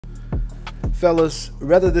Fellas,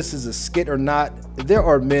 whether this is a skit or not, there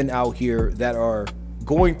are men out here that are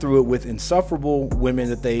going through it with insufferable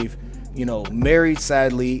women that they've, you know, married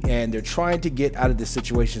sadly, and they're trying to get out of this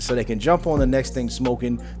situation so they can jump on the next thing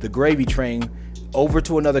smoking, the gravy train, over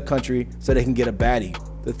to another country so they can get a baddie.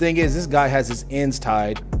 The thing is, this guy has his ends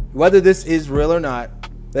tied. Whether this is real or not,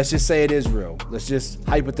 let's just say it is real. Let's just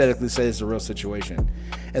hypothetically say it's a real situation.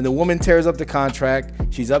 And the woman tears up the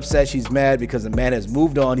contract. She's upset. She's mad because the man has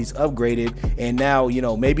moved on. He's upgraded. And now, you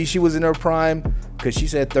know, maybe she was in her prime because she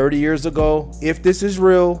said 30 years ago. If this is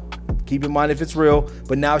real, keep in mind if it's real.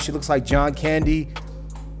 But now she looks like John Candy.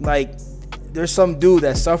 Like, there's some dude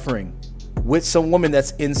that's suffering with some woman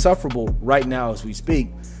that's insufferable right now as we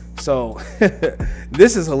speak. So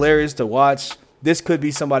this is hilarious to watch. This could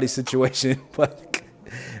be somebody's situation, but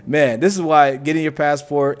man, this is why getting your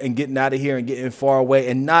passport and getting out of here and getting far away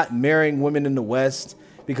and not marrying women in the West,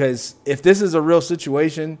 because if this is a real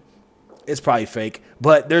situation, it's probably fake.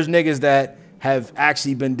 But there's niggas that have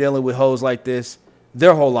actually been dealing with hoes like this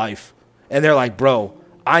their whole life. And they're like, bro,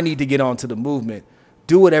 I need to get onto the movement.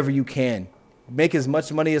 Do whatever you can. Make as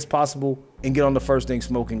much money as possible and get on the first thing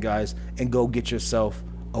smoking, guys, and go get yourself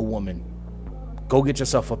a woman. Go get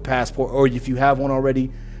yourself a passport, or if you have one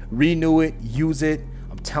already, renew it, use it.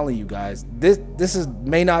 I'm telling you guys, this is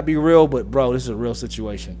may not be real, but bro, this is a real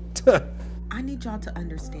situation. I need y'all to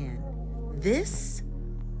understand, this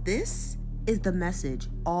is the message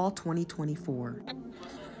all 2024.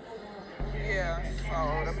 Yeah,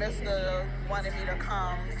 so the mister wanted me to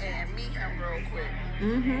come and meet him real quick.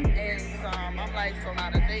 And I'm like, so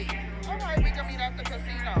not a date. All right, we can meet at the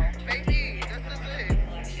casino. Baby, this is it.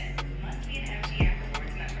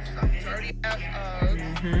 Some dirty ass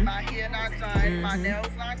Uggs. My hair not done. My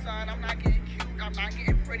nails not done. I'm not getting cute. I'm not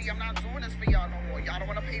getting pretty. I'm not doing this for y'all no more. Y'all don't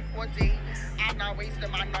want to pay for a date. I'm not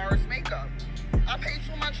wasting my NARS makeup. I pay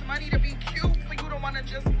too much money to be cute for you to want to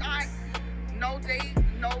just not. No date,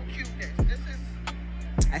 no cuteness. This is...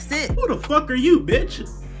 That's it. Who the fuck are you, bitch?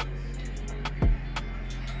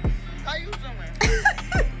 How you doing?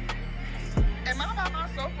 Am I by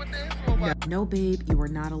myself with this or what? No, babe, you are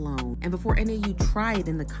not alone. And before any of you try it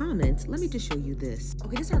in the comments, let me just show you this.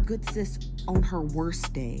 Okay, this is our good sis on her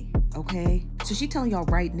worst day, okay? So she telling y'all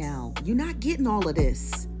right now, you're not getting all of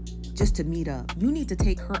this just to meet up. You need to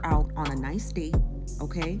take her out on a nice date,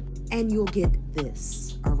 okay? And you'll get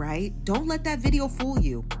this, all right? Don't let that video fool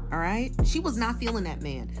you, all right? She was not feeling that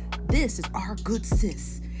man. This is our good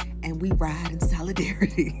sis, and we ride in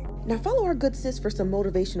solidarity. Now follow our good sis for some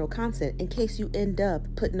motivational content in case you end up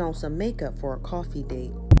putting on some makeup for a coffee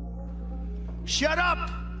date. Shut up,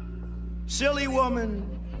 silly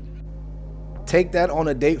woman. Take that on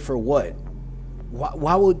a date for what?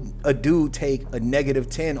 Why would a dude take a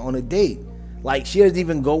 -10 on a date? Like, she doesn't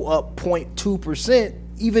even go up 0.2%,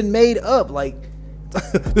 even made up. Like,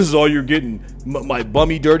 this is all you're getting, my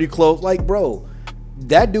bummy dirty clothes. Like, bro,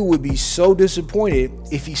 that dude would be so disappointed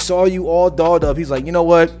if he saw you all dolled up. He's like, you know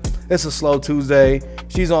what? It's a slow Tuesday.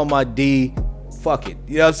 She's on my D. Fuck it.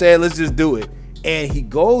 You know what I'm saying? Let's just do it. And he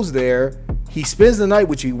goes there. He spends the night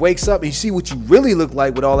with you. He wakes up and you see what you really look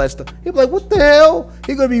like with all that stuff. He'll be like, what the hell?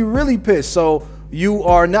 He's going to be really pissed. So you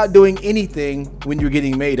are not doing anything when you're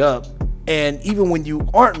getting made up. And even when you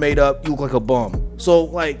aren't made up, you look like a bum. So,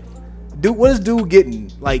 like, dude, what is dude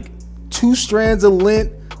getting? Like 2 strands of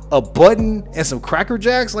lint, a button, and some Cracker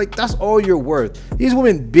Jacks? Like, that's all you're worth. These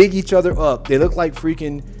women big each other up. They look like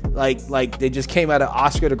freaking, like they just came out of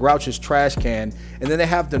Oscar the Grouch's trash can. And then they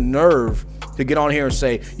have the nerve to get on here and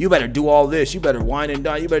say, you better do all this. You better wine and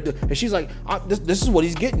dine. You better do. And she's like, this is what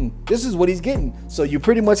he's getting. This is what he's getting. So you're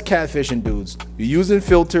pretty much catfishing dudes. You're using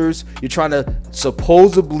filters. You're trying to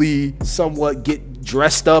supposedly somewhat get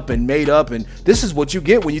dressed up and made up. And this is what you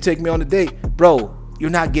get when you take me on a date. Bro, you're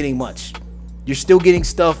not getting much. You're still getting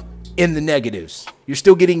stuff in the negatives. You're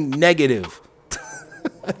still getting negative.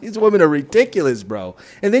 These women are ridiculous, bro.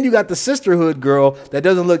 And then you got the sisterhood girl that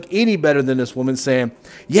doesn't look any better than this woman saying,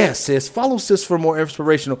 yeah, sis, follow sis for more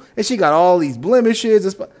inspirational. And she got all these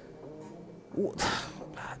blemishes.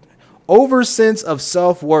 Over sense of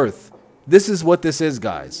self-worth. This is what this is,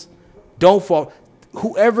 guys. Don't fall.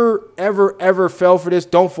 Whoever ever fell for this,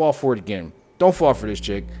 don't fall for it again. Don't fall for this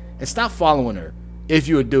chick. And stop following her. If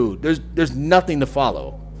you're a dude, there's nothing to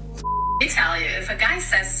follow. I tell you, if a guy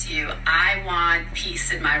says to you, I want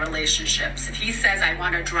peace in my relationships, if he says, I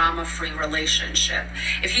want a drama-free relationship,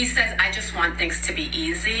 if he says, I just want things to be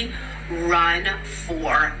easy, run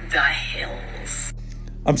for the hills.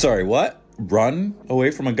 I'm sorry, what? Run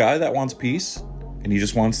away from a guy that wants peace and he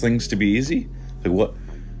just wants things to be easy? Like, what?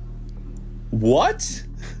 What?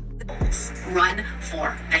 hills. Run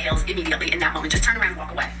for the hills immediately in that moment. Just turn around and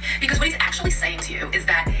walk away. Because what he's actually saying to you is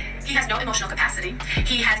that he has no emotional capacity.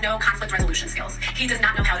 He has no conflict resolution skills. He does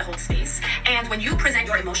not know how to hold space. And when you present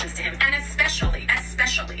your emotions to him, and especially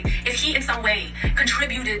if he in some way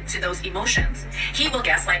contributed to those emotions, he will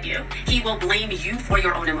gaslight you. He will blame you for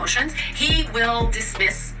your own emotions. He will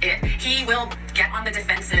dismiss it. He will get on the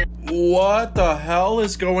defensive. What the hell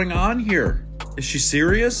is going on here? Is she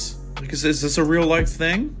serious? Like, is this a real life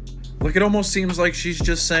thing? Like, it almost seems like she's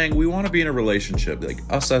just saying, we want to be in a relationship, like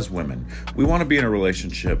us as women. We want to be in a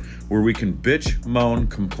relationship where we can bitch, moan,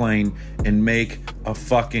 complain, and make a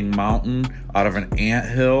fucking mountain out of an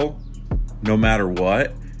anthill no matter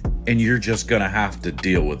what. And you're just going to have to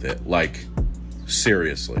deal with it. Like,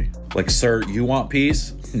 seriously. Like, sir, you want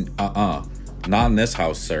peace? Not in this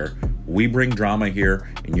house, sir. We bring drama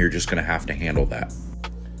here, and you're just going to have to handle that.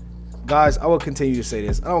 Guys, I will continue to say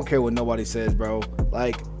this. I don't care what nobody says, bro.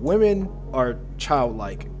 Like, women are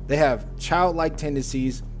childlike. They have childlike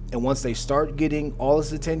tendencies, and once they start getting all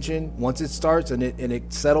this attention, once it starts and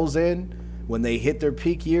it settles in, when they hit their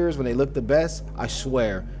peak years, when they look the best, I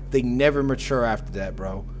swear, they never mature after that,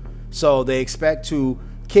 bro. So they expect to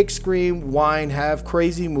kick, scream, whine, have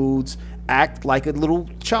crazy moods, act like a little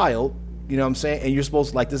child, you know what I'm saying? And you're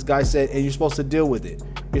supposed to, like this guy said, and you're supposed to deal with it.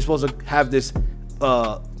 You're supposed to have this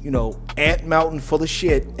ant mountain full of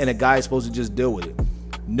shit, and a guy is supposed to just deal with it.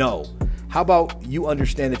 No. How about you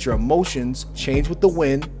understand that your emotions change with the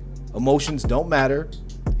wind? Emotions don't matter.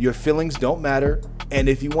 Your feelings don't matter. And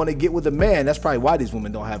if you want to get with a man, that's probably why these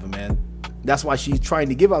women don't have a man. That's why she's trying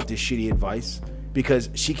to give out this shitty advice, because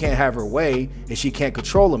she can't have her way, and she can't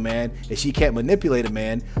control a man, and she can't manipulate a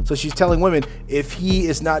man. So she's telling women, if he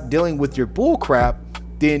is not dealing with your bull crap,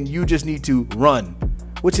 then you just need to run,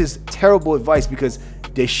 which is terrible advice, because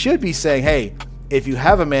they should be saying, hey, if you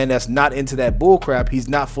have a man that's not into that bull crap, he's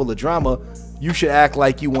not full of drama, you should act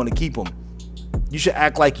like you want to keep him. You should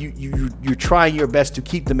act like you're trying your best to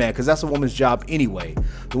keep the man, because that's a woman's job anyway.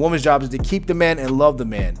 The woman's job is to keep the man and love the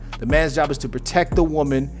man. The man's job is to protect the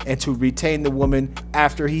woman and to retain the woman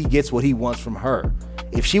after he gets what he wants from her.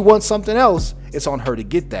 If she wants something else, it's on her to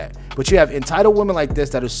get that. But you have entitled women like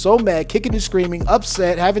this that are so mad, kicking and screaming,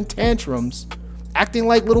 upset, having tantrums, acting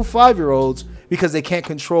like little 5-year-olds because they can't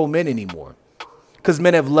control men anymore. Because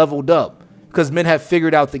men have leveled up. Because men have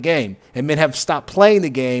figured out the game. And men have stopped playing the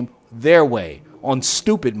game their way, on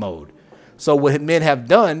stupid mode. So what men have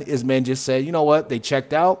done is men just say, you know what, they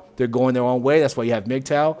checked out, they're going their own way. That's why you have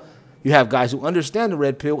MGTOW. You have guys who understand the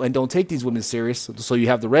red pill and don't take these women serious. So you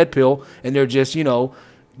have the red pill, and they're just,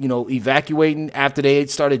 evacuating after they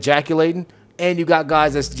start ejaculating. And you got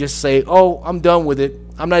guys that just say, oh, I'm done with it.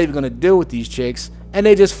 I'm not even going to deal with these chicks. And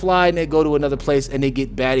they just fly and they go to another place and they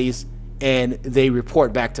get baddies, and they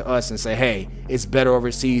report back to us and say, hey, it's better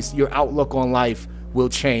overseas. Your outlook on life will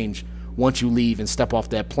change once you leave and step off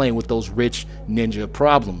that plane with those rich ninja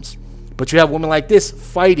problems. But you have women like this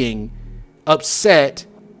fighting, upset,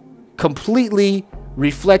 completely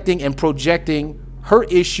reflecting and projecting her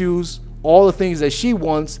issues, all the things that she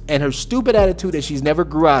wants, and her stupid attitude that she's never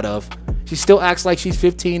grew out of. She still acts like she's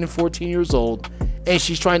 15 and 14 years old, and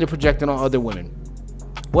she's trying to project it on other women.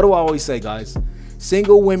 What do I always say, guys?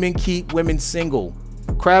 Single women keep women single.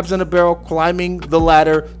 Crabs in a barrel climbing the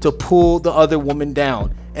ladder to pull the other woman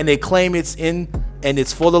down. And they claim it's in and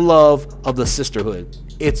it's for the love of the sisterhood.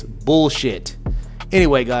 It's bullshit.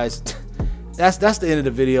 Anyway, guys, that's the end of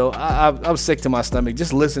the video. I'm sick to my stomach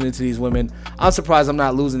just listening to these women. I'm surprised I'm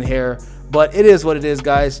not losing hair, but it is what it is,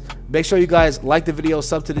 guys. Make sure you guys like the video,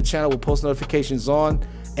 sub to the channel with post notifications on,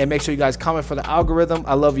 and make sure you guys comment for the algorithm.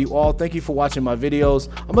 I love you all. Thank you for watching my videos.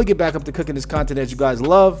 I'm gonna get back up to cooking this content that you guys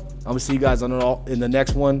love. I'm gonna see you guys in the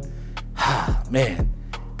next one. Man.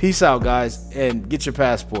 Peace out, guys, and get your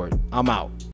passport. I'm out.